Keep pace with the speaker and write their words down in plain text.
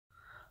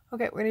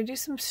Okay, we're going to do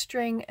some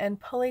string and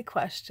pulley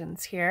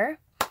questions here.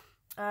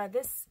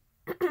 This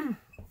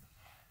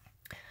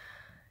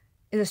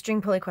is a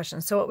string pulley question.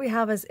 So what we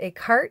have is a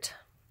cart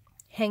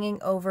hanging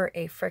over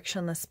a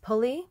frictionless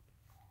pulley.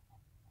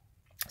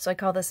 So I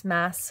call this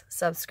mass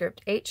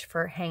subscript H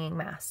for hanging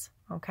mass.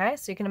 Okay,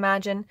 so you can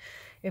imagine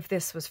if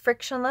this was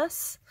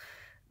frictionless,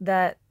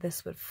 that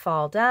this would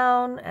fall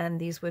down and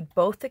these would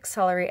both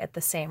accelerate at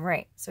the same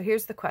rate. So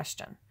here's the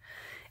question.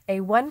 A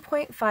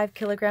 1.5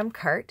 kilogram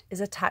cart is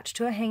attached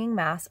to a hanging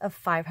mass of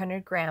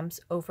 500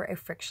 grams over a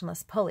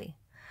frictionless pulley.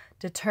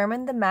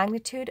 Determine the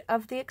magnitude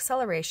of the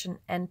acceleration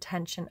and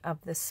tension of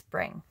the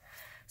spring.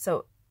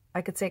 So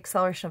I could say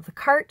acceleration of the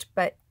cart,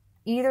 but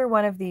either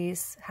one of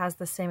these has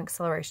the same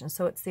acceleration.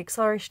 So it's the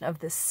acceleration of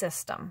this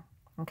system,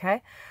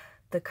 okay?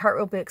 The cart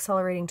will be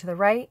accelerating to the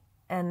right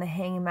and the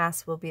hanging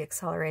mass will be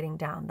accelerating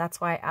down. That's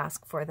why I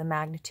ask for the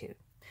magnitude.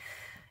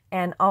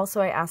 And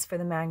also I ask for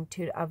the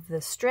magnitude of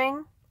the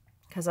string,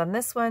 because on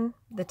this one,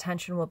 the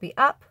tension will be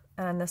up,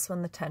 and on this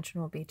one, the tension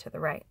will be to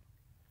the right.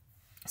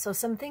 So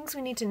some things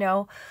we need to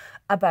know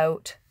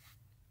about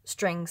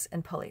strings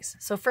and pulleys.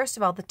 So first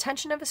of all, the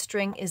tension of a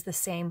string is the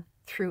same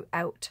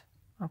throughout,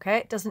 okay?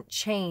 It doesn't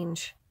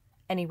change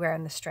anywhere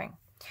in the string.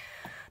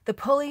 The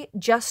pulley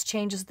just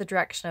changes the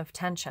direction of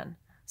tension.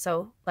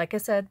 So like I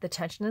said, the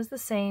tension is the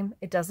same.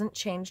 It doesn't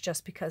change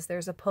just because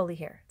there's a pulley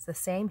here. It's the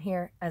same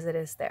here as it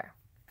is there.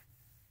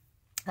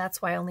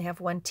 That's why I only have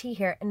one T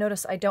here. And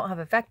notice I don't have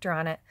a vector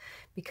on it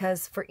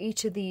because for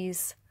each of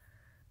these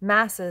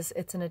masses,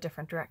 it's in a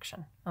different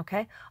direction,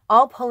 okay?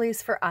 All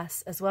pulleys for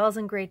us, as well as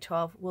in grade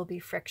 12, will be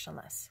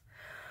frictionless.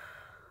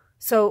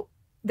 So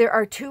there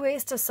are two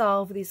ways to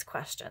solve these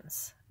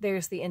questions.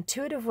 There's the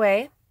intuitive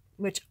way,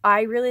 which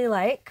I really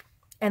like,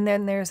 and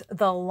then there's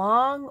the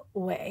long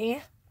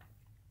way,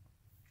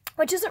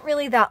 which isn't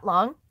really that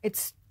long.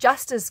 It's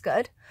just as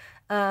good.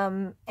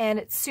 And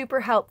it's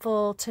super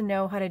helpful to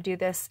know how to do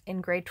this in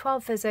grade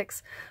 12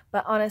 physics,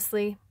 but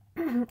honestly,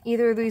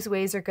 either of these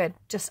ways are good.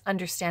 Just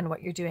understand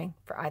what you're doing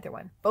for either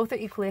one. Both are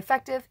equally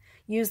effective.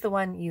 Use the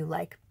one you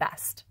like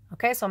best.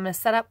 Okay, so I'm going to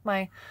set up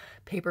my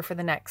paper for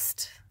the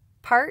next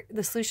part,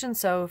 the solution.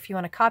 So if you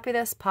want to copy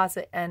this, pause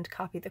it and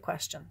copy the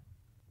question.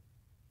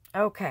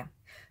 Okay,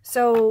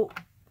 so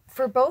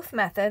for both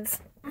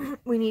methods,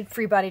 we need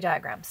free body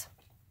diagrams.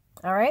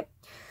 All right,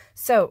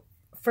 so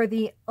for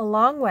the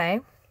long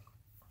way,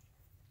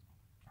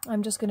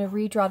 I'm just going to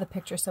redraw the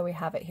picture so we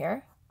have it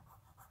here.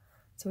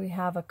 So we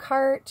have a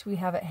cart, we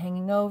have it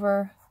hanging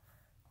over,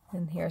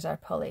 and here's our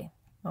pulley.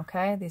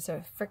 Okay, these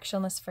are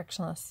frictionless,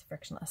 frictionless,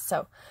 frictionless.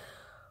 So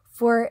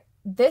for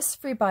this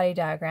free body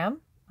diagram,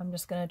 I'm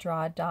just going to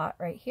draw a dot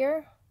right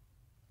here.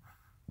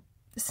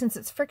 Since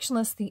it's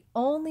frictionless, the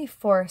only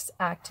force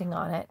acting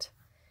on it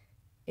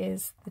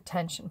is the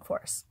tension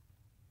force.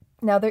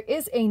 Now there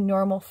is a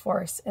normal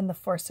force in the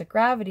force of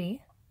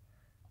gravity,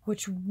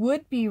 which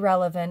would be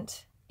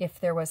relevant if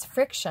there was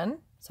friction.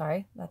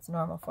 Sorry, that's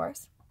normal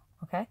force,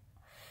 okay?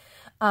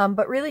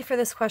 But really for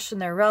this question,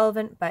 they're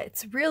relevant, but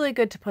it's really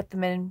good to put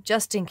them in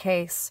just in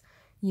case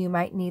you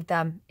might need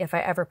them. If I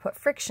ever put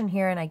friction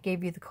here and I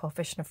gave you the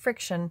coefficient of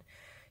friction,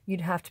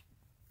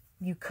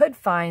 you could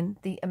find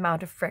the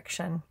amount of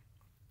friction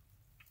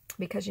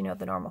because you know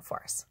the normal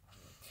force.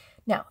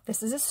 Now,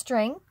 this is a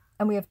string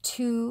and we have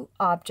two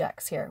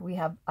objects here. We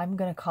have, I'm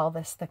going to call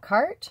this the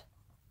cart,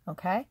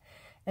 okay?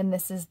 And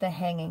this is the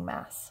hanging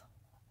mass.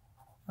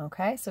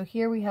 Okay, so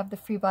here we have the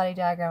free body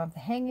diagram of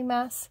the hanging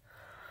mass.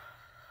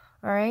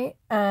 All right,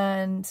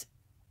 and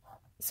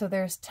so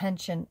there's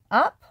tension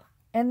up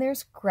and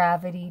there's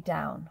gravity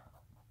down.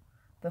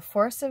 The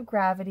force of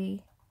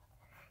gravity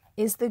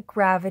is the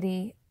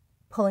gravity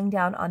pulling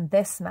down on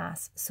this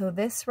mass. So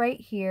this right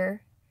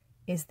here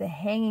is the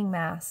hanging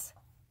mass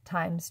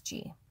times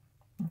G.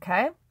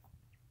 Okay,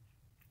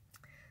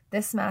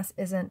 this mass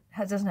doesn't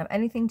have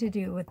anything to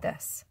do with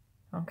this.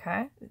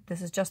 Okay,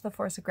 this is just the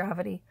force of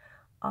gravity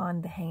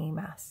on the hanging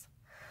mass.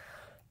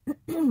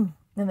 And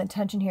the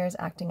tension here is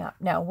acting up.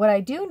 Now, what I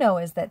do know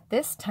is that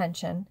this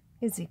tension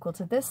is equal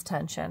to this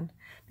tension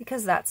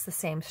because that's the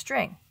same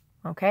string,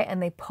 okay?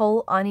 And they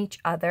pull on each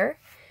other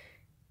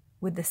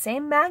with the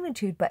same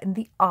magnitude, but in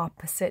the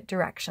opposite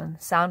direction.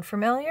 Sound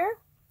familiar?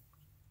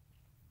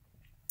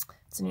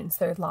 It's Newton's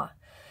third law.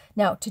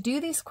 Now, to do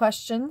these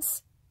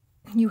questions,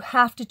 you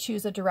have to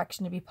choose a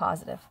direction to be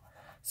positive.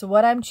 So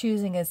what I'm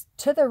choosing is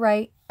to the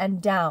right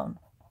and down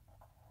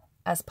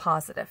as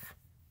positive.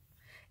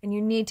 And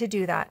you need to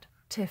do that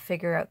to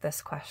figure out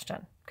this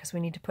question because we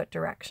need to put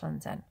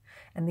directions in.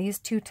 And these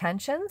two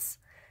tensions,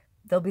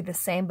 they'll be the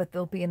same, but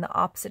they'll be in the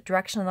opposite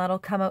direction, and that'll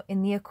come out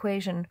in the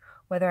equation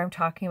whether I'm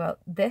talking about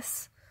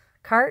this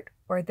cart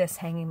or this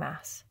hanging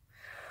mass.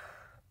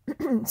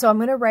 So I'm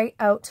going to write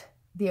out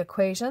the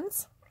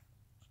equations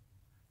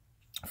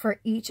for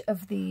each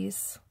of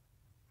these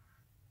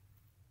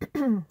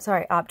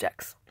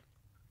objects.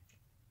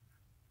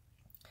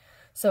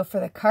 So for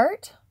the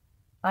cart,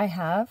 I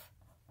have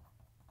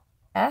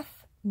F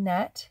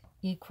net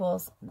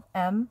equals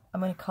M,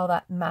 I'm going to call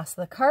that mass of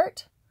the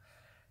cart,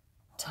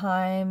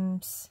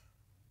 times,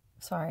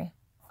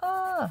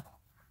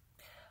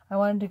 I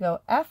wanted to go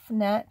F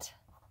net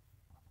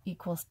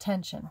equals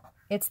tension.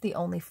 It's the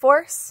only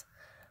force,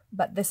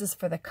 but this is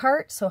for the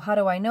cart. So how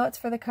do I know it's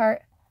for the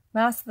cart?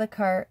 Mass of the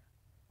cart,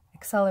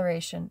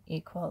 acceleration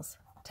equals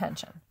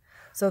tension.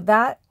 So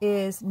that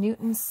is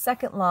Newton's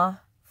second law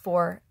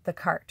for the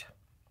cart.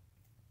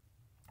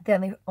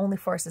 Then the only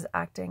force is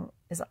acting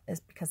is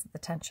because of the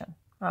tension.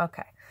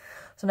 Okay,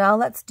 so now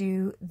let's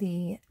do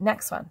the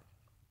next one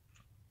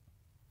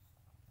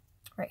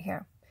right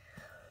here.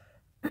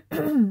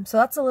 So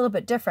that's a little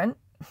bit different.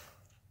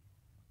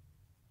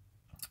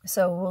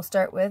 So we'll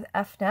start with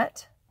F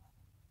net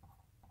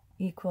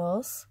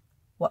equals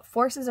what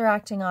forces are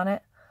acting on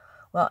it.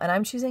 Well, and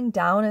I'm choosing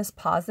down as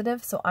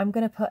positive, so I'm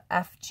going to put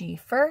Fg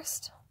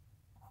first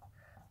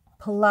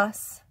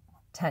plus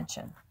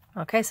tension.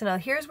 Okay, so now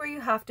here's where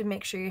you have to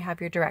make sure you have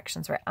your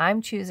directions right.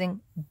 I'm choosing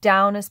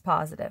down as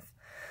positive.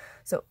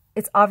 So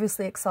it's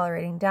obviously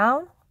accelerating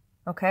down.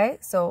 Okay,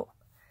 so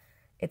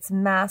it's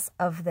mass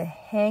of the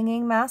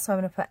hanging mass, so I'm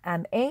going to put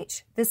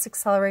mh. This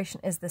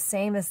acceleration is the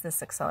same as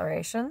this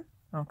acceleration.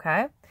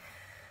 Okay.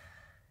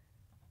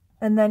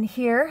 And then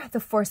here, the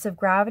force of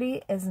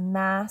gravity is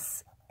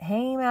mass,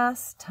 hanging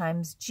mass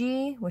times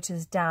g, which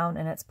is down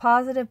and it's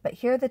positive, but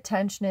here the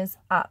tension is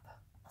up.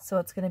 So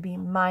it's going to be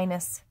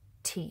minus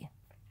t.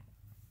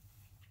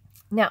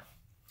 Now,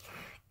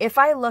 if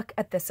I look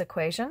at this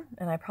equation,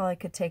 and I probably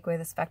could take away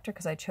this vector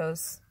because I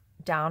chose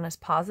down as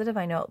positive,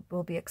 I know it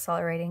will be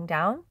accelerating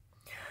down.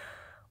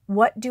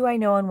 What do I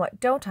know and what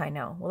don't I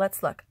know? Well,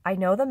 let's look. I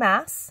know the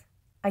mass.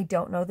 I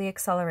don't know the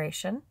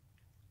acceleration.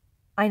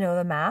 I know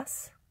the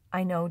mass.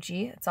 I know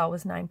g, it's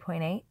always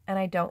 9.8, and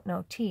I don't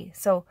know t.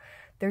 So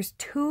there's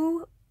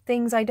two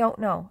things I don't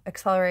know,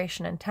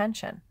 acceleration and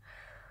tension.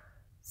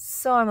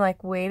 So I'm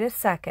like, wait a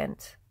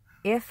second.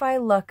 If I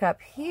look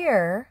up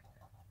here,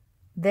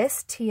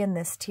 this t and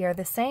this t are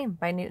the same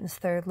by Newton's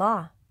third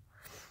law.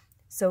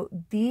 So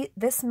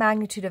this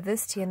magnitude of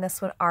this t and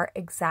this one are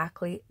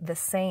exactly the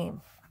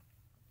same.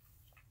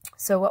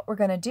 So what we're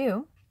going to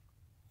do,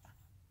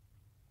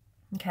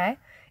 okay,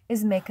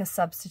 is make a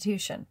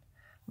substitution.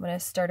 I'm going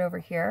to start over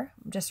here.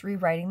 I'm just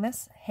rewriting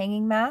this.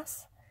 Hanging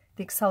mass,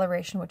 the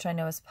acceleration, which I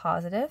know is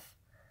positive,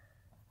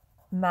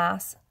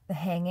 mass, the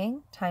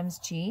hanging, times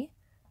g,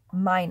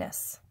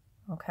 minus,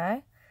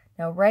 okay?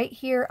 Now right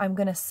here, I'm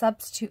going to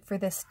substitute for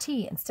this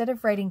t. Instead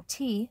of writing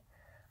t,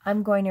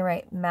 I'm going to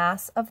write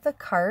mass of the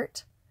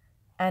cart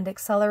and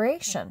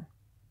acceleration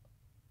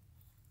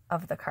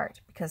of the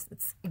cart because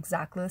it's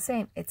exactly the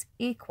same. It's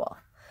equal.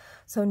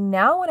 So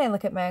now when I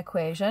look at my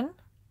equation,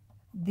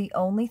 the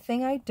only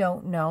thing I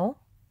don't know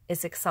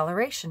is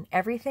acceleration.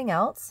 Everything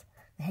else,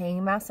 the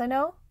hanging mass I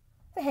know,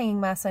 the hanging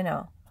mass I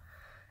know.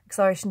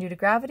 Acceleration due to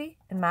gravity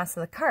and mass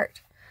of the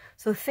cart.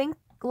 So think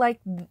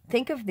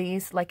of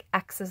these like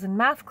x's in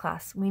math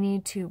class. We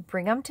need to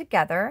bring them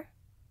together,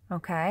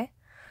 okay,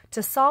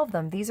 to solve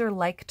them. These are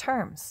like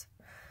terms.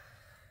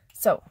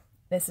 So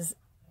this is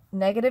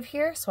negative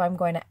here, so I'm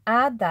going to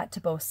add that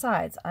to both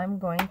sides. I'm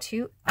going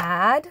to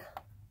add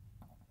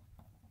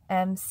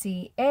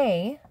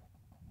MCA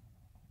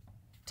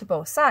to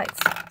both sides.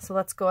 So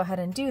let's go ahead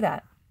and do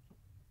that.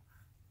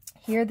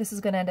 Here, this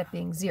is going to end up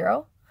being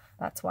 0.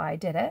 That's why I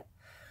did it.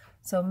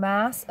 So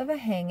mass of a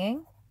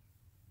hanging,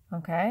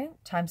 okay,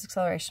 times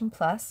acceleration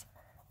plus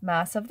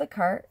mass of the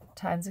cart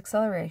times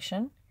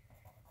acceleration.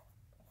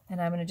 And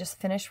I'm going to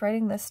just finish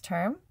writing this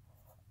term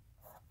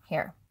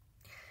here.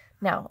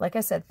 Now, like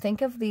I said,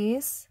 think of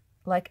these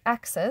like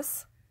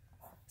x's.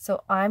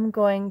 So I'm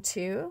going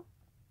to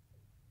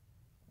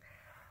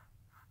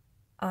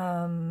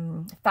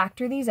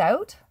factor these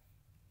out.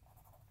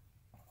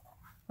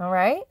 All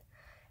right.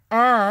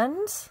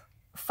 And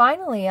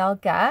finally, I'll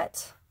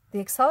get the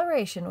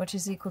acceleration, which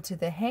is equal to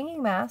the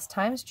hanging mass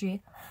times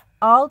g,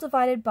 all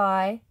divided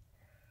by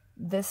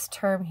this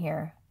term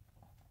here.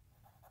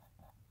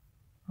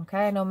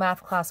 Okay, I know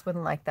math class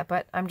wouldn't like that,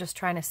 but I'm just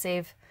trying to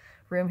save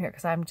room here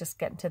because I'm just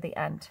getting to the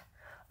end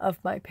of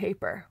my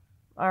paper.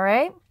 All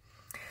right.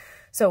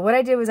 So what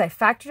I did was I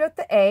factored out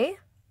the a,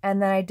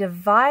 and then I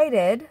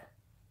divided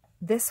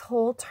this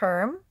whole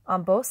term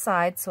on both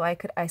sides so I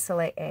could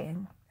isolate a.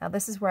 Now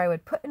this is where I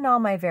would put in all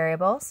my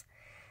variables.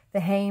 The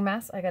hanging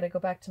mass, I got to go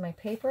back to my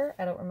paper.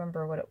 I don't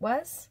remember what it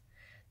was.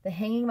 The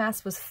hanging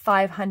mass was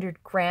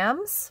 500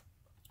 grams.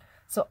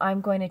 So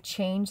I'm going to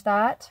change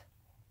that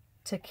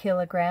to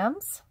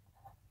kilograms.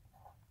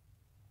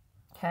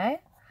 Okay.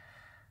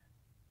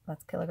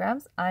 That's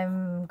kilograms.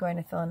 I'm going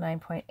to fill in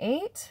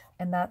 9.8,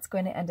 and that's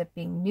going to end up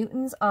being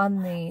newtons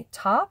on the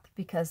top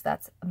because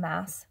that's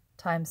mass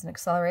times an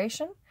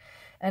acceleration.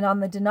 And on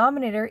the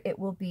denominator, it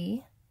will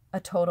be a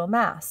total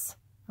mass.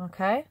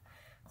 Okay.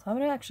 So I'm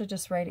going to actually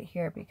just write it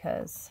here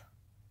because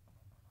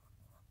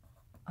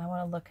I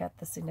want to look at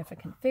the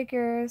significant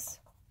figures.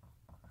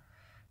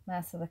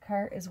 Mass of the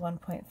cart is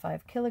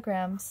 1.5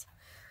 kilograms.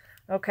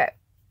 Okay,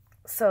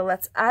 so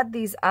let's add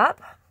these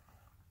up.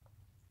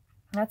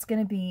 That's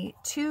going to be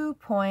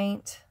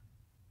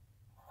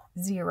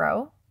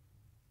 2.0,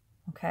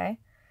 okay,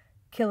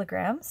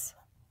 kilograms.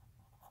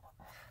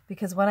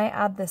 Because when I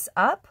add this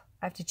up,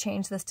 I have to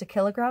change this to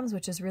kilograms,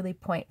 which is really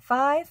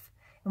 0.5.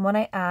 And when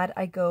I add,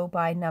 I go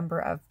by number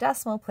of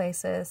decimal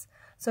places.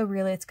 So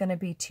really it's going to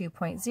be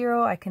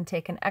 2.0. I can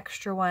take an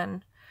extra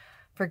one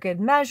for good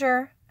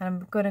measure. And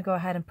I'm going to go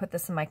ahead and put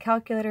this in my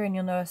calculator, and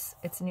you'll notice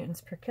it's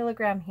newtons per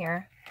kilogram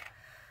here.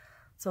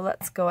 So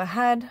let's go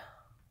ahead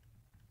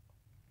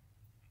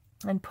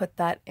and put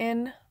that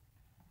in.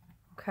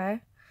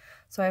 Okay.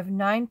 So I have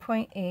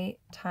 9.8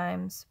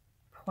 times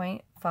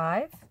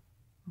 0.5,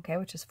 okay,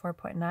 which is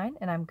 4.9,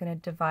 and I'm going to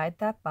divide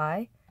that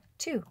by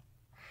 2,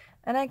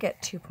 and I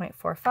get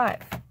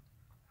 2.45.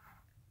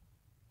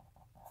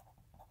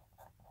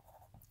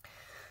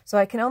 So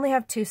I can only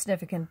have two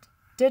significant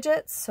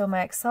digits, so my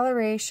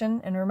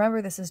acceleration, and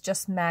remember this is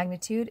just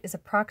magnitude, is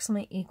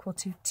approximately equal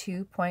to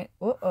 2.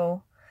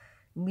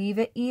 Leave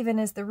it even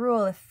is the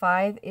rule if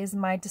 5 is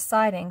my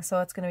deciding,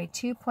 so it's going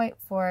to be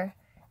 2.4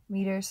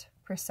 meters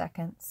per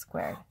second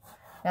squared.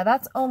 Now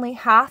that's only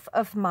half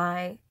of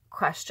my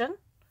question.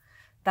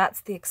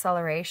 That's the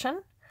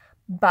acceleration.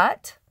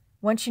 But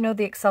once you know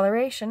the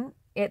acceleration,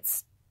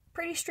 it's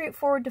pretty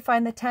straightforward to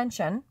find the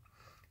tension,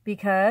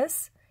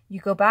 because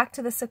you go back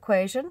to this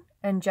equation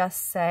and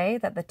just say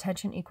that the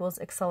tension equals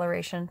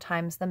acceleration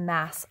times the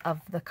mass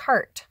of the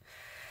cart.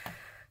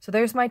 So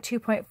there's my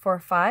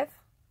 2.45.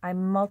 I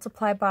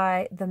multiply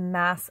by the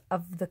mass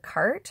of the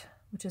cart,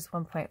 which is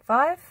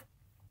 1.5.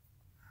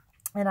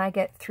 And I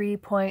get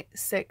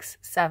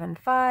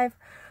 3.675.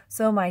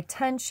 So my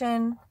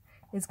tension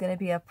is going to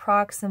be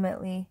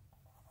approximately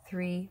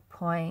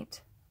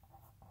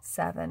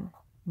 3.7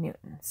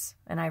 newtons.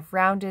 And I've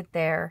rounded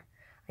there.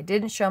 I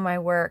didn't show my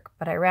work,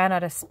 but I ran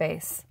out of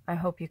space. I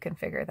hope you can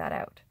figure that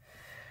out.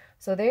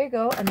 So there you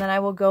go. And then I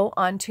will go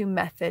on to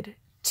method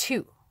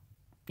 2.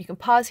 You can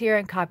pause here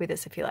and copy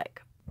this if you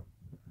like.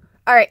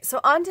 All right, so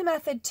on to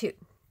method 2,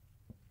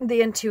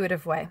 the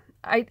intuitive way.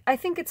 I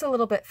think it's a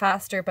little bit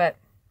faster, but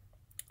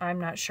I'm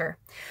not sure.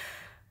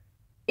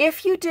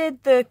 If you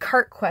did the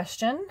cart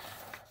question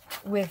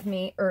with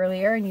me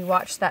earlier and you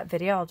watched that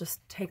video, I'll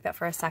just take that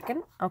for a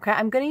second. Okay,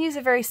 I'm going to use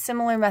a very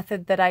similar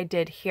method that I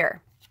did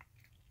here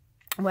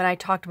when I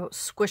talked about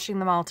squishing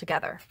them all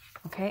together,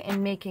 okay,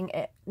 and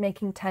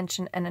making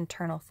tension an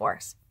internal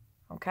force,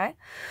 okay?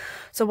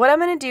 So what I'm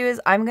going to do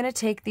is I'm going to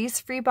take these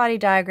free body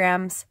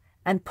diagrams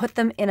and put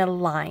them in a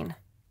line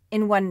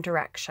in one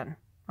direction,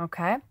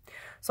 okay?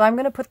 So I'm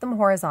going to put them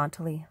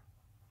horizontally.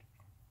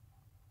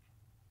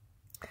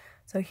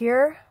 So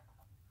here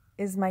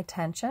is my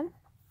tension,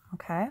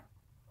 okay?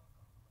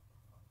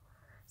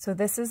 So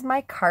this is my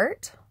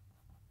cart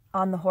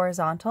on the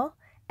horizontal,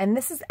 and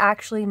this is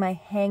actually my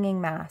hanging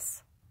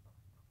mass.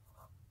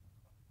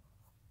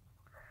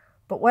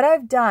 But what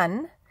I've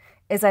done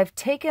is I'm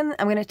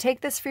going to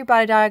take this free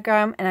body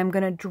diagram and I'm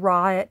going to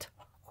draw it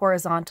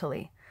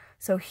horizontally.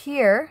 So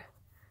here,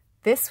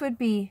 this would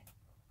be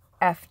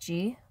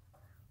Fg,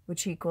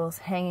 which equals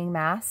hanging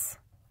mass,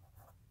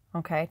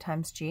 okay,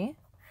 times G.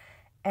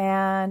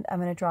 And I'm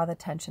going to draw the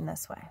tension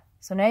this way.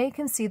 So now you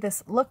can see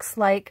this looks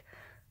like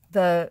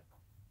the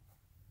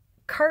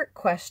cart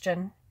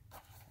question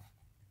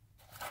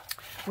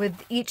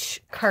with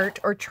each cart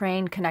or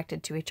train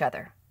connected to each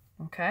other,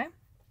 okay?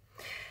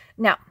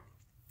 Now,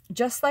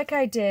 just like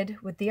I did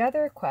with the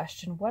other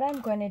question, what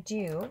I'm going to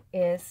do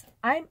is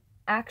I'm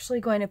actually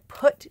going to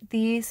put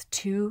these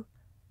two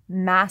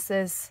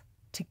masses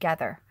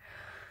together.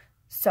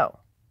 So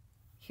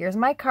here's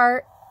my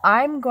cart.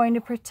 I'm going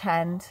to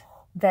pretend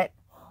that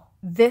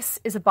this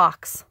is a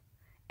box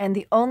and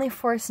the only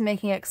force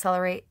making it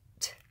accelerate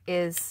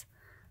is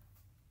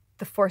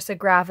the force of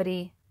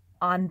gravity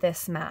on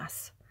this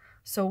mass.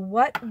 So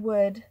what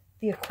would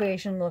the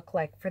equation look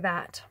like for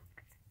that?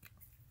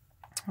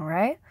 All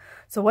right,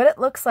 so what it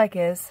looks like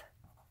is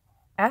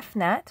F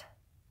net,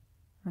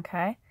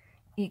 okay,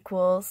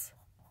 equals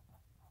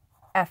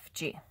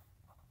Fg.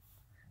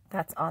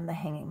 That's on the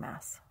hanging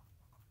mass.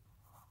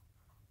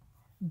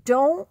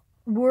 Don't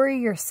worry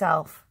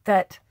yourself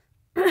that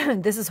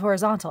this is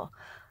horizontal.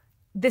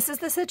 This is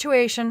the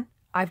situation.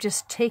 I've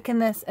just taken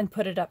this and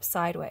put it up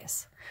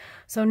sideways.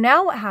 So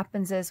now what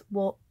happens is,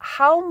 well,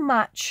 how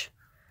much,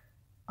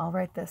 I'll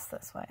write this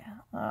way.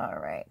 All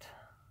right.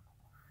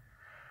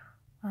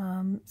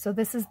 So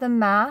this is the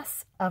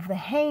mass of the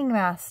hanging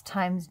mass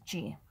times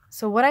G.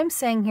 So what I'm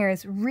saying here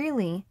is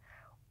really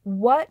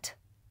what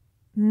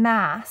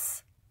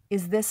mass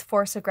is this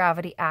force of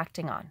gravity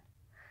acting on?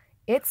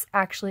 It's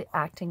actually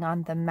acting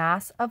on the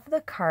mass of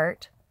the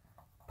cart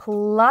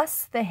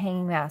plus the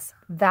hanging mass.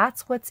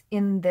 That's what's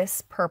in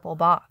this purple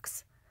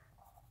box.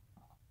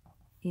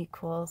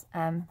 Equals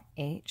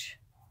mh,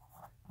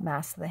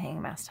 mass of the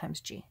hanging mass times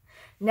G.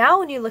 Now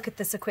when you look at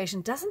this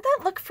equation, doesn't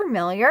that look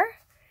familiar?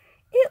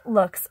 It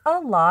looks a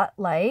lot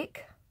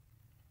like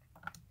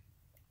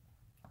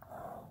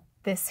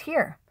this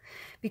here.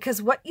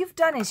 Because what you've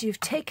done is you've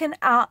taken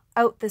out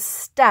the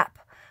step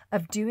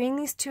of doing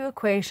these two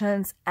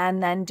equations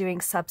and then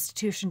doing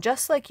substitution,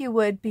 just like you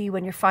would be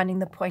when you're finding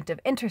the point of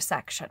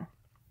intersection.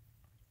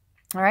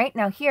 All right,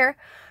 now here,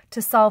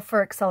 to solve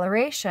for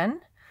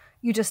acceleration,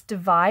 you just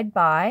divide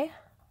by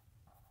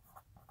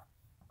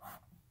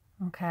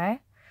okay?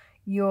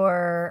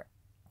 Your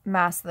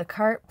mass of the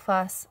cart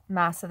plus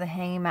mass of the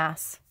hanging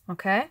mass,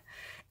 okay?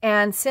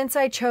 And since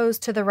I chose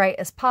to the right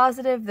as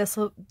positive,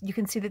 you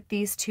can see that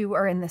these two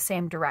are in the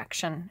same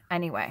direction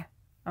anyway,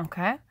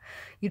 okay?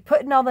 You'd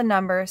put in all the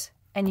numbers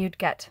and you'd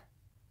get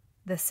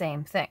the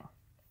same thing,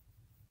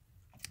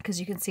 because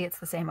you can see it's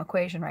the same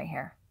equation right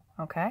here,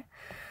 okay?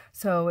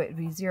 So it would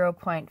be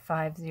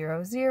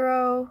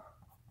 0.500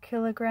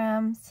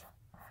 kilograms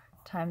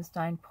times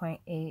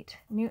 9.8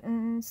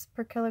 newtons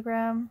per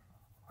kilogram,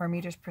 or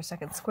meters per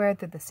second squared.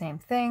 They're the same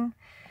thing.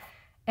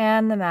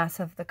 And the mass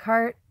of the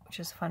cart, which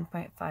is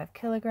 1.5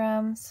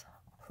 kilograms,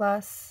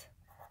 plus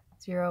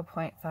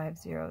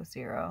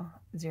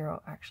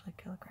 0.5000 actually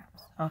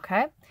kilograms,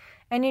 okay?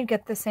 And you'd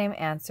get the same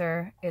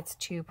answer. It's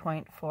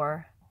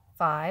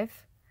 2.45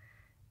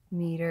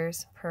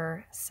 meters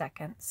per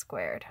second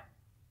squared,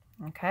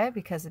 okay?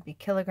 Because it'd be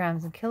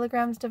kilograms and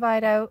kilograms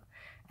divide out,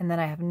 and then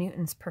I have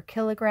newtons per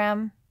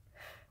kilogram,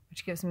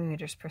 which gives me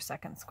meters per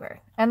second squared.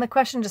 And the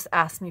question just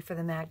asked me for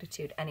the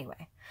magnitude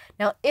anyway.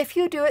 Now, if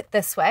you do it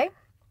this way,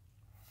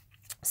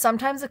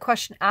 sometimes the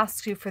question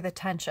asks you for the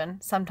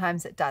tension,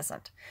 sometimes it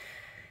doesn't.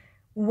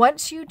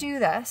 Once you do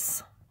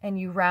this and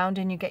you round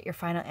and you get your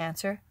final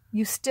answer,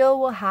 you still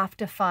will have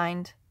to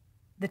find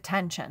the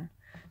tension.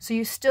 So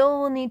you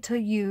still will need to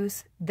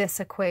use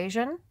this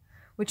equation,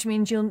 which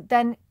means you'll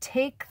then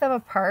take them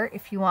apart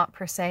if you want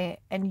per se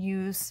and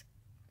use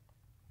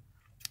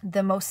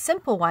the most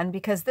simple one,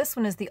 because this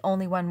one is the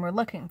only one we're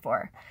looking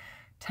for.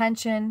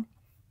 Tension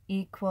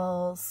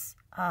equals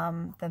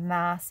the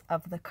mass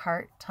of the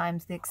cart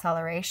times the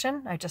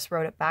acceleration. I just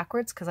wrote it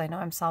backwards because I know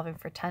I'm solving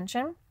for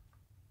tension.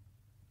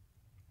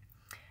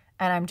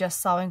 And I'm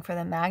just solving for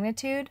the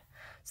magnitude.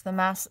 So the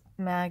mass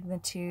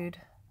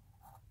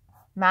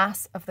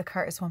of the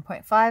cart is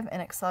 1.5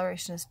 and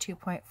acceleration is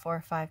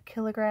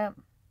 2.45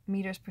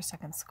 meters per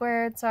second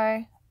squared,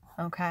 sorry.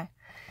 Okay,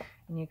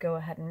 and you go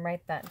ahead and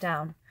write that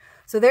down.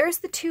 So there's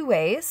the two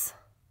ways.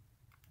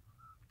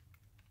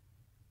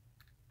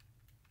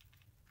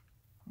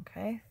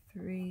 Okay,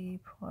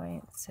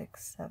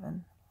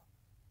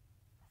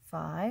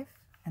 3.675,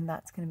 and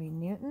that's going to be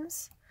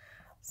newtons.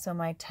 So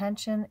my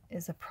tension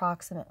is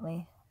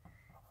approximately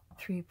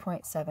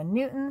 3.7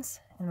 newtons,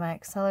 and my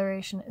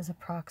acceleration is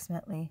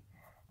approximately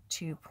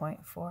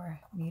 2.4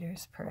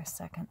 meters per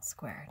second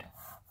squared.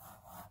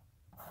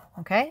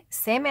 Okay,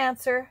 same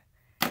answer,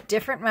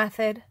 different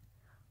method.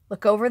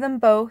 Look over them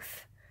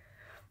both.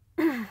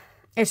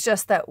 It's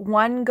just that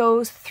one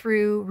goes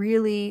through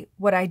really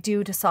what I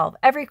do to solve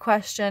every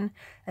question,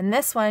 and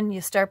this one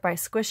you start by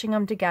squishing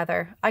them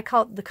together. I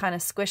call it the kind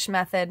of squish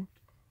method.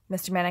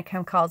 Mr.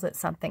 Manicam calls it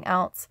something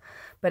else,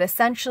 but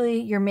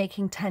essentially you're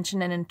making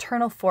tension an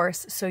internal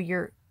force, so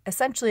you're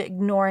essentially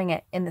ignoring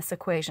it in this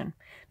equation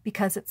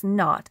because it's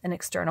not an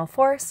external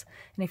force.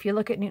 And if you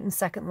look at Newton's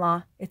second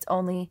law, it's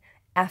only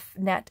F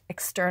net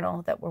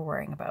external that we're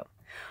worrying about.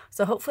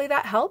 So hopefully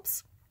that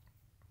helps.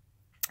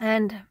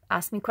 And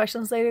ask me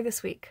questions later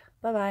this week.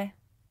 Bye-bye.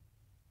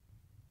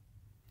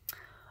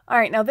 All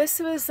right, now this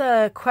was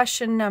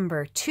question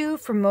number 2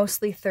 for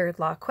mostly third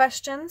law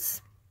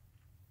questions.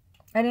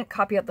 I didn't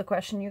copy out the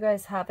question. You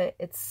guys have it.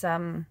 It's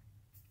I'll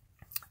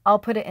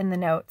put it in the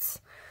notes.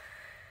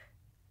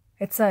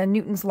 It's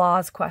Newton's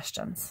laws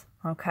questions,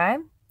 okay,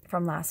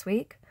 from last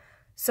week.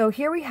 So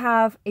here we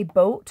have a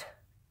boat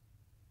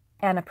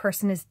and a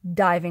person is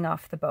diving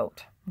off the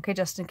boat. Okay,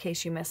 just in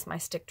case you missed my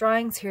stick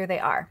drawings, here they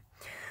are.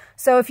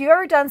 So if you've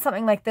ever done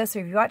something like this, or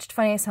if you watched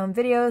Funniest Home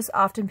Videos,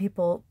 often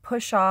people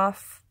push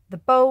off the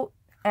boat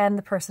and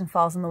the person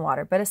falls in the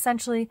water. But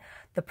essentially,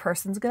 the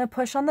person's going to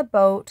push on the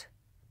boat's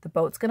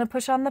going to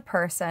push on the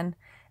person,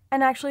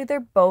 and actually they're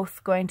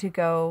both going to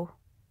go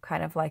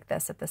kind of like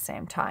this at the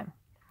same time.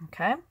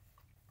 Okay?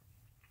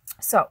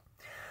 So,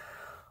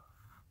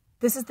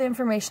 this is the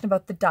information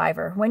about the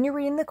diver. When you're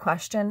reading the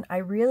question, I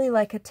really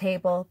like a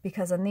table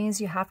because on these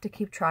you have to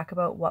keep track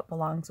about what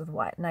belongs with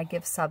what. And I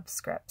give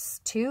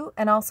subscripts too.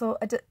 And also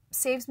it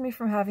saves me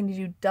from having to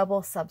do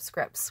double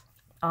subscripts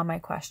on my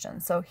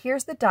question. So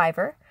here's the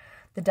diver.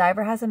 The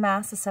diver has a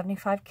mass of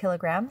 75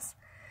 kilograms.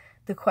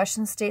 The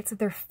question states that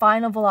their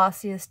final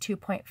velocity is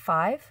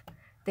 2.5.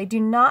 They do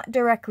not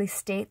directly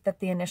state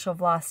that the initial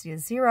velocity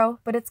is 0,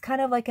 but it's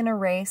kind of like in a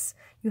race.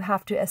 You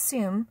have to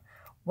assume,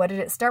 what did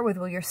it start with?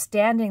 Well, you're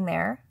standing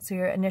there, so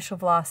your initial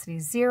velocity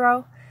is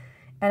 0.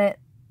 And it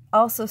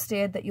also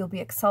stated that you'll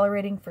be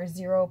accelerating for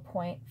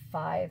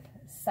 0.5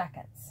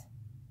 seconds.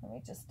 Let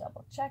me just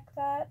double check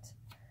that.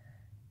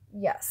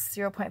 Yes,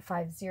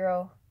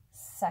 0.50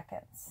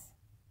 seconds.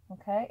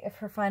 Okay, if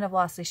her final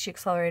velocity, she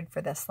accelerated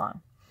for this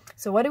long.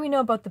 So what do we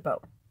know about the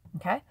boat?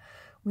 Okay,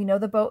 we know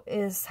the boat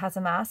has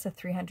a mass of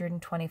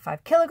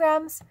 325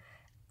 kilograms,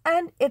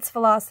 and its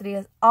velocity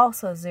is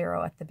also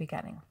 0 at the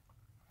beginning.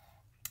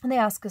 And they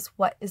ask us,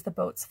 what is the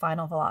boat's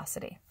final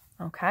velocity?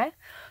 Okay,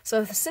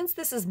 so since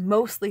this is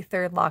mostly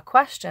third law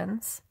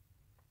questions,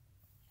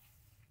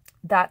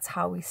 that's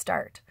how we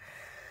start.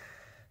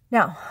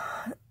 Now,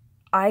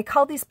 I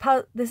call these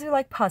are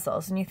like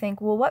puzzles, and you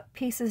think, well, what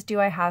pieces do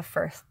I have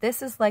first?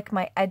 This is like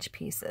my edge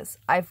pieces.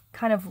 I've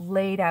kind of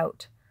laid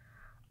out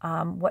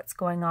what's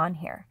going on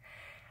here.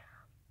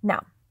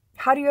 Now,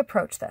 how do you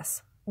approach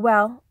this?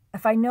 Well,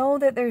 if I know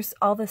that there's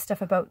all this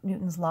stuff about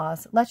Newton's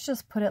laws, let's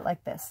just put it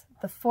like this.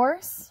 The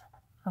force,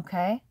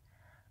 okay,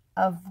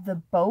 of the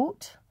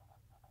boat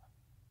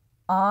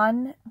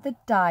on the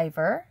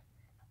diver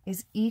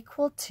is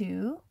equal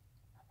to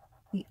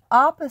the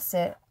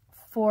opposite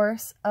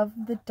force of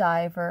the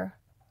diver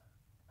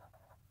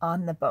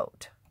on the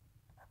boat.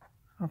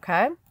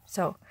 Okay,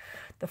 so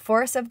the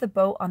force of the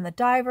boat on the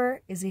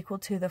diver is equal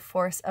to the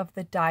force of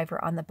the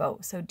diver on the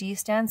boat. So D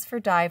stands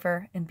for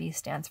diver and B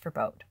stands for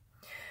boat.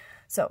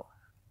 So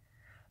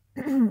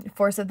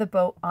force of the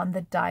boat on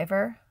the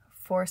diver,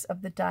 force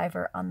of the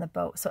diver on the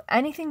boat. So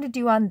anything to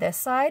do on this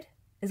side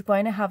is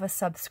going to have a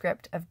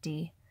subscript of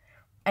D.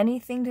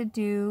 Anything to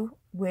do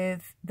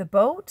with the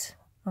boat,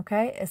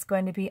 okay, is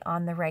going to be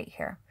on the right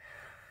here.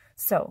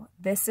 So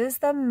this is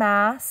the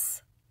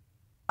mass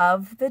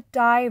of the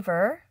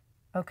diver,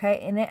 okay,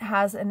 and it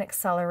has an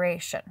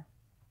acceleration.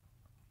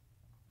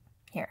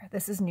 Here,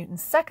 this is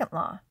Newton's second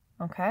law,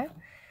 okay.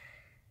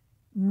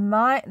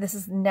 This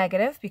is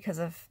negative because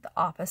of the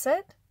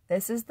opposite.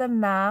 This is the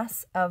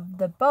mass of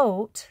the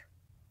boat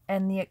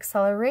and the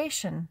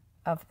acceleration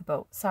of the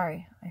boat.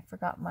 Sorry, I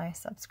forgot my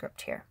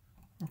subscript here.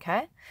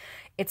 Okay,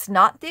 it's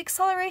not the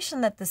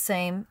acceleration that's the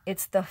same,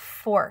 it's the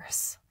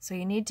force. So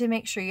you need to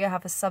make sure you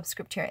have a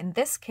subscript here. In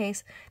this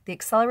case, the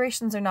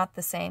accelerations are not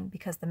the same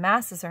because the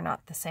masses are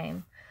not the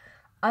same.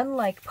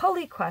 Unlike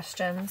Pulley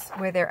questions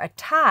where they're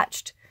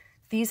attached,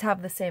 these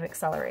have the same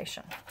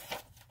acceleration.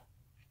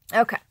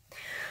 Okay,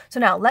 so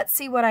now let's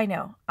see what I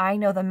know. I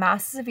know the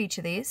masses of each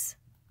of these,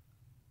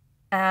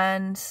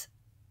 and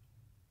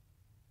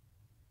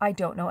I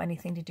don't know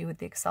anything to do with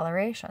the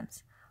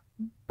accelerations.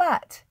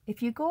 But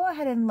if you go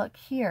ahead and look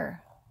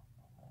here,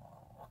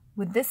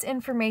 with this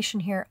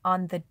information here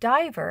on the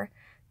diver,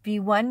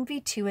 V1,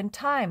 V2 in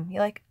time,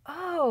 you're like,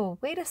 oh,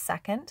 wait a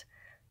second.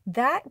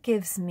 That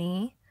gives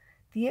me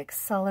the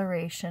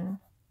acceleration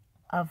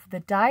of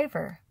the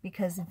diver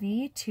because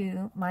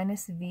V2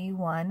 minus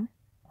V1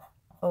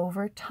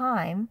 over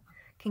time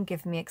can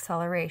give me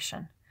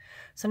acceleration.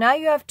 So now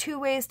you have two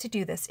ways to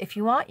do this. If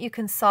you want, you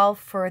can solve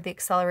for the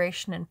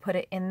acceleration and put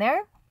it in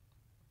there,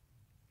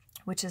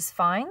 which is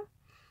fine.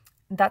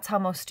 That's how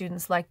most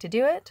students like to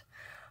do it.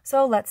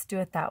 So let's do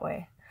it that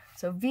way.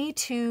 So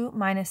V2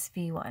 minus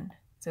V1.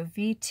 So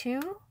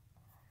V2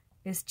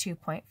 is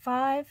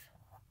 2.5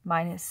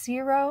 minus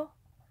 0.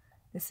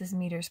 This is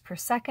meters per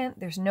second.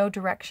 There's no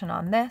direction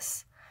on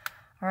this.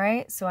 All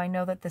right, so I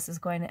know that this is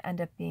going to end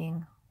up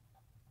being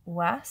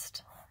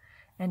west,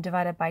 and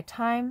divided by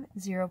time,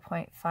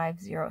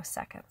 0.50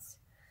 seconds.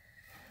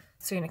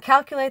 So you're going to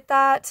calculate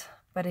that,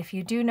 but if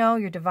you do know,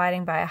 you're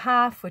dividing by a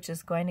half, which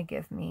is going to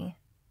give me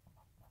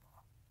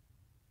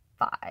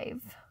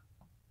 5,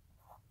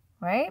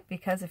 right?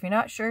 Because if you're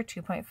not sure,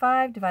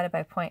 2.5 divided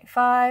by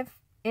 0.5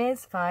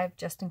 is 5,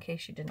 just in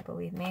case you didn't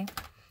believe me.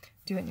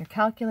 Do it in your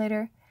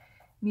calculator.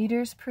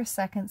 Meters per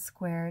second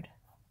squared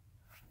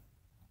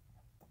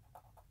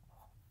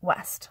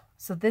west.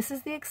 So this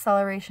is the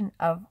acceleration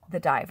of the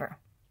diver.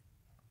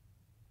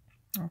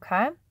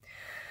 Okay,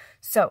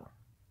 so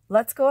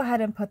let's go ahead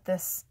and put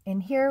this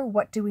in here.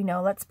 What do we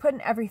know? Let's put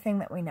in everything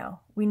that we know.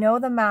 We know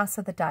the mass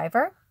of the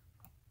diver.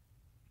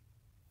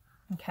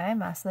 Okay,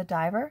 mass of the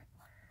diver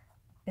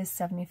is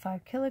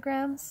 75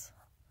 kilograms.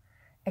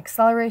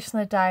 Acceleration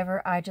of the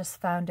diver, I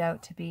just found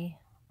out to be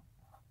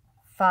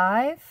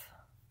 5.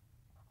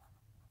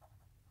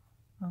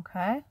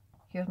 Okay,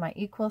 here's my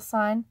equal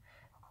sign.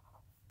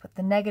 Put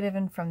the negative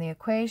in from the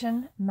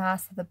equation.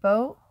 Mass of the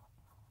boat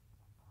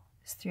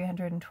is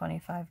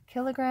 325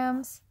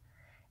 kilograms.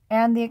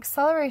 And the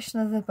acceleration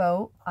of the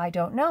boat, I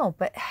don't know.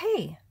 But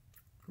hey,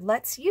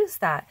 let's use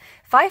that.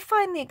 If I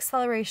find the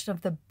acceleration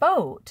of the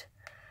boat,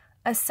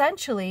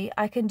 essentially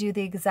I can do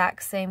the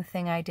exact same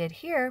thing I did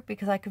here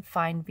because I could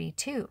find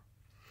V2.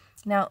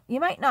 Now, you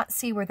might not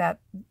see where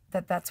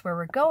that's where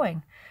we're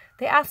going.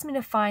 They asked me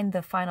to find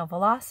the final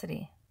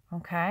velocity,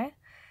 okay?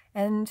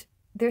 And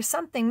there's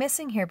something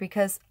missing here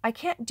because I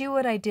can't do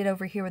what I did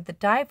over here with the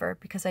diver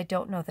because I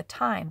don't know the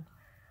time.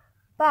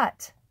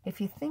 But if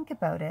you think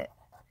about it,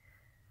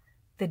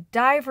 the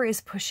diver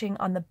is pushing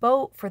on the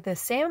boat for the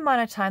same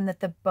amount of time that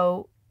the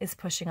boat is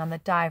pushing on the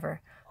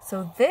diver.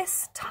 So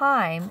this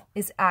time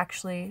is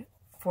actually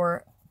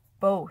for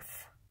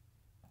both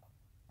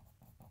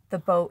the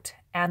boat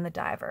and the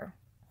diver.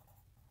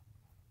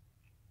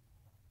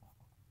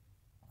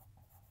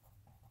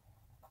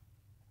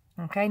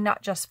 Okay,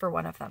 not just for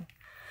one of them.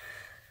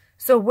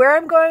 So where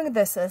I'm going with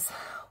this is,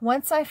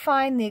 once I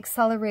find the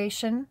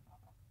acceleration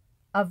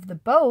of the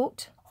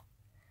boat,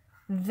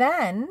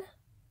 then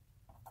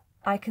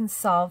I can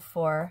solve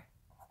for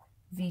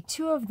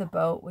V2 of the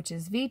boat, which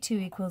is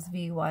V2 equals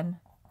V1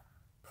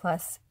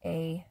 plus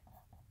a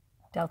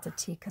delta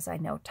t because I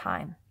know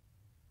time.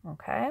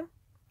 Okay,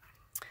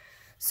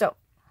 so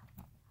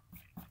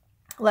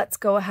let's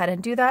go ahead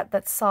and do that.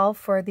 Let's solve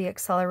for the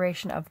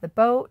acceleration of the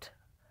boat.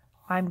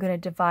 I'm going to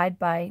divide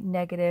by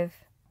negative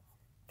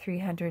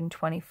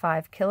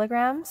 325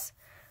 kilograms.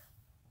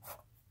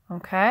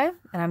 Okay,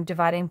 and I'm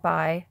dividing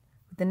by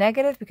the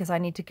negative because I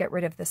need to get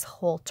rid of this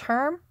whole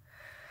term.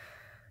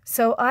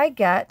 So I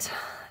get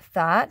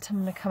that,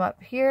 I'm going to come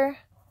up here,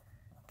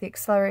 the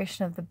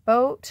acceleration of the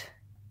boat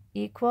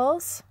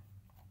equals,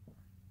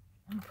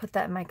 I'll put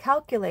that in my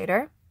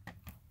calculator,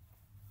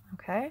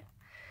 okay,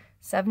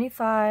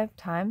 75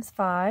 times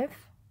 5,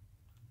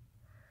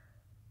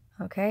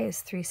 okay,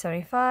 is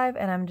 375,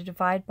 and I'm going to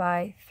divide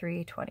by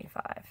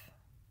 325,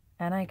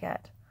 and I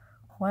get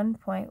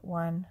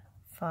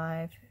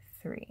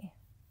 1.153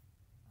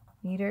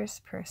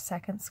 meters per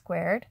second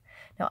squared.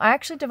 Now I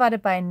actually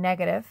divided by a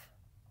negative.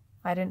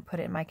 I didn't put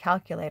it in my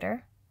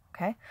calculator.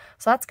 Okay,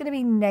 so that's going to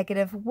be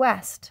negative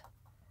west.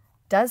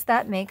 Does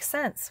that make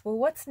sense? Well,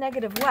 what's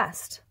negative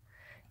west?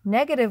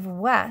 Negative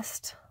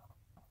west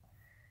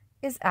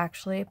is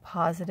actually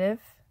positive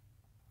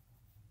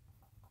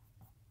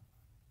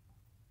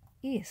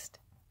east.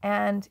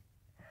 And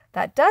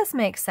that does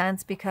make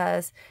sense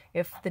because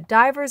if the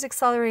diver is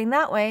accelerating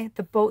that way,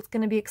 the boat's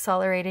going to be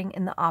accelerating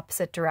in the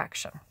opposite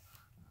direction.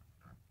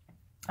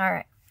 All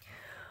right,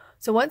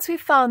 so once we've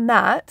found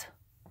that,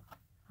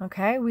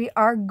 okay, we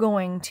are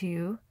going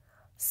to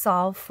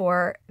solve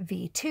for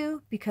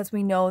V2 because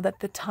we know that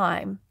the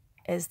time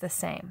is the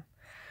same.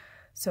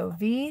 So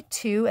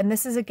V2, and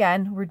this is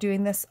again, we're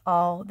doing this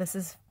all, this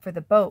is for the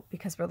boat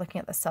because we're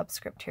looking at the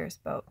subscript here is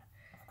boat.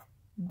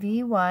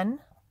 V1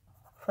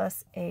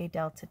 plus A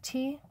delta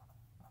T.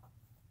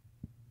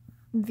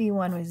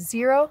 V1 was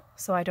 0,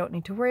 so I don't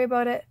need to worry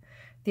about it.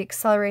 The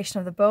acceleration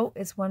of the boat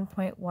is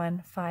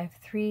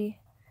 1.153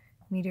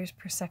 meters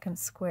per second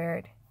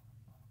squared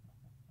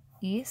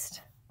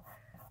east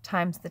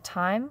times the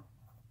time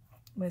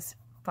was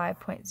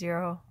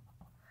 5.0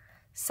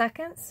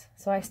 seconds.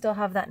 So I still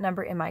have that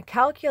number in my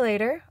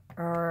calculator,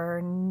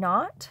 or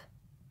not.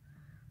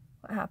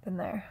 What happened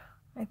there?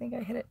 I think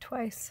I hit it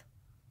twice.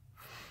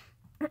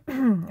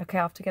 Okay,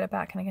 I'll have to get it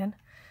back in again.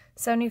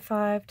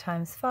 75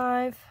 times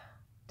 5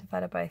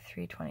 divided by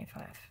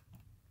 325.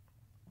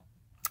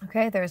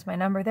 Okay, there's my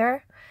number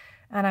there.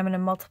 And I'm going to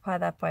multiply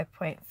that by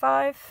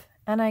 0.5,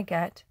 and I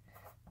get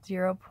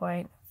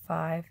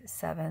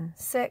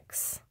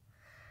 0.576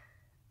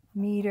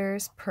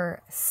 meters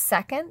per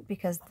second,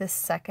 because this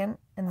second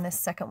and this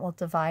second will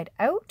divide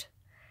out,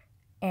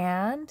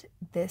 and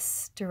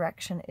this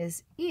direction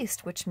is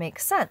east, which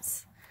makes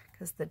sense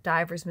because the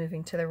diver's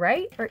moving to the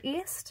right or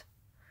east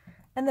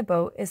and the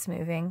boat is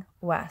moving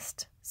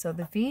west. So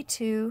the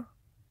V2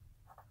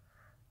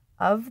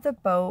 of the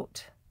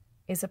boat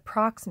is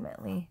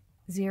approximately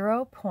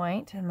 0.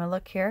 I'm going to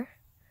look here,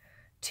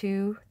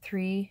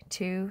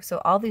 232.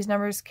 So all these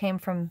numbers came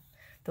from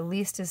the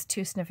least is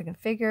 2 significant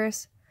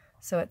figures.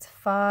 So it's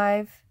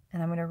 5,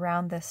 and I'm going to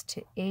round this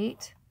to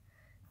 8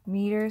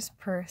 meters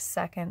per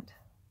second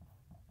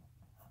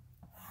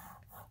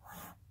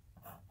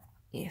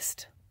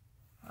east.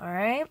 All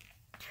right.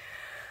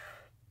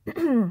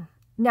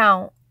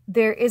 Now,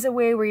 there is a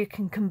way where you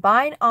can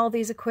combine all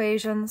these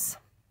equations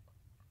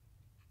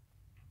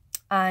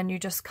and you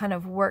just kind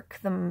of work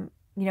them,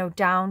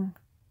 down,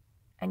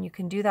 and you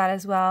can do that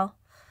as well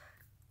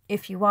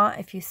if you want,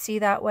 if you see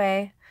that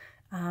way.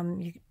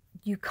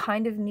 You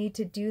kind of need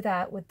to do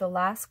that with the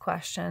last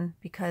question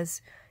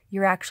because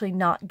you're actually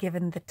not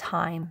given the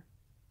time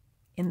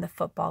in the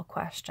football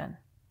question.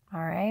 All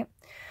right.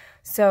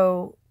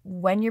 So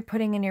when you're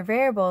putting in your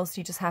variables,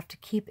 you just have to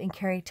keep and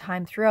carry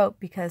time throughout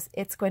because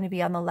it's going to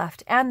be on the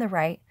left and the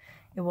right.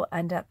 It will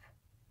end up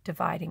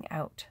dividing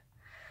out.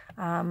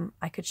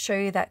 I could show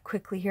you that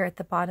quickly here at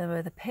the bottom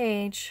of the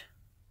page.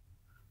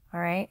 All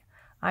right.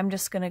 I'm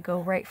just going to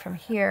go right from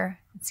here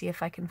and see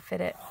if I can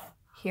fit it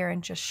here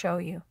and just show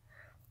you.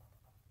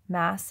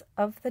 Mass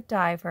of the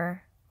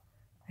diver,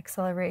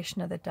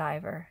 acceleration of the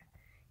diver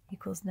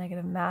equals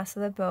negative mass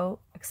of the boat,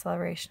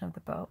 acceleration of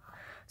the boat.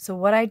 So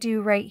what I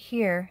do right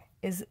here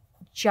is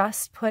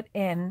just put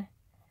in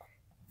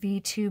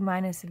V2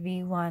 minus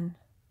V1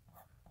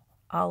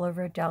 all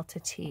over delta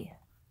T.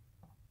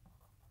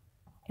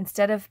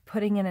 Instead of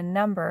putting in a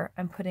number,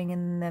 I'm putting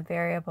in the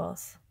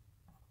variables.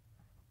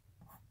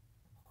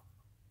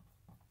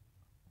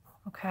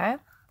 Okay,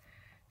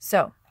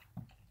 so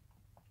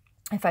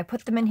if I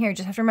put them in here,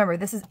 just have to remember,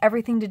 this is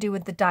everything to do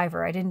with the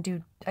diver.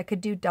 I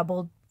could do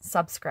double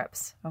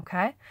subscripts,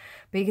 okay?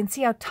 But you can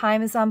see how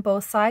time is on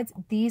both sides.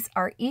 These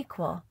are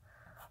equal,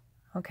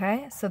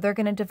 okay? So they're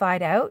going to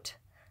divide out.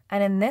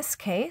 And in this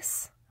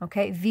case,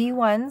 okay,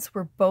 V1s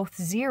were both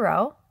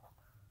 0.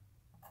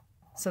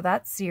 So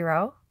that's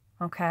 0,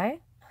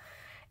 okay?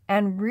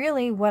 And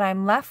really what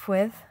I'm left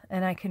with,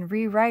 and I can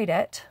rewrite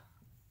it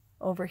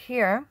over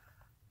here,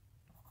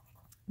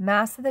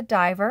 mass of the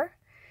diver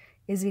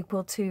is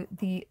equal to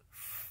the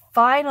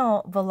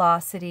final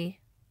velocity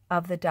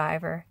of the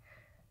diver,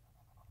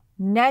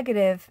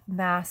 negative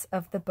mass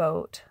of the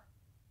boat,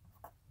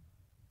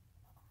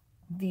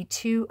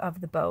 V2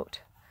 of the boat.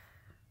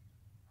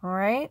 All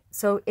right,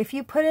 so if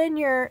you put in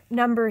your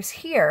numbers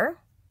here,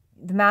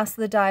 the mass of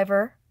the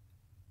diver,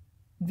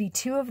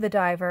 V2 of the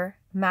diver,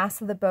 mass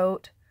of the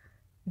boat,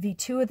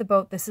 V2 of the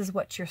boat, this is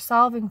what you're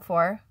solving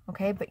for,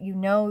 okay? But you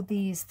know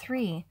these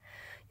three,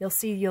 you'll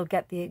see you'll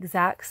get the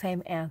exact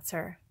same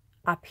answer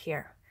up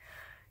here.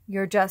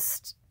 You're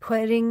just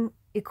putting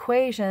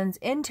equations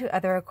into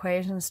other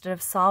equations instead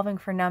of solving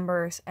for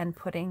numbers and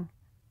putting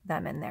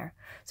them in there.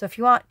 So if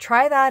you want,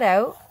 try that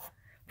out,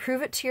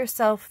 prove it to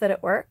yourself that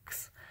it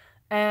works.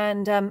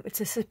 And it's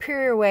a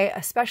superior way,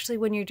 especially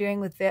when you're dealing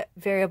with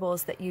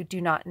variables that you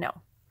do not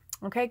know.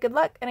 Okay, good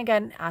luck. And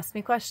again, ask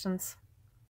me questions.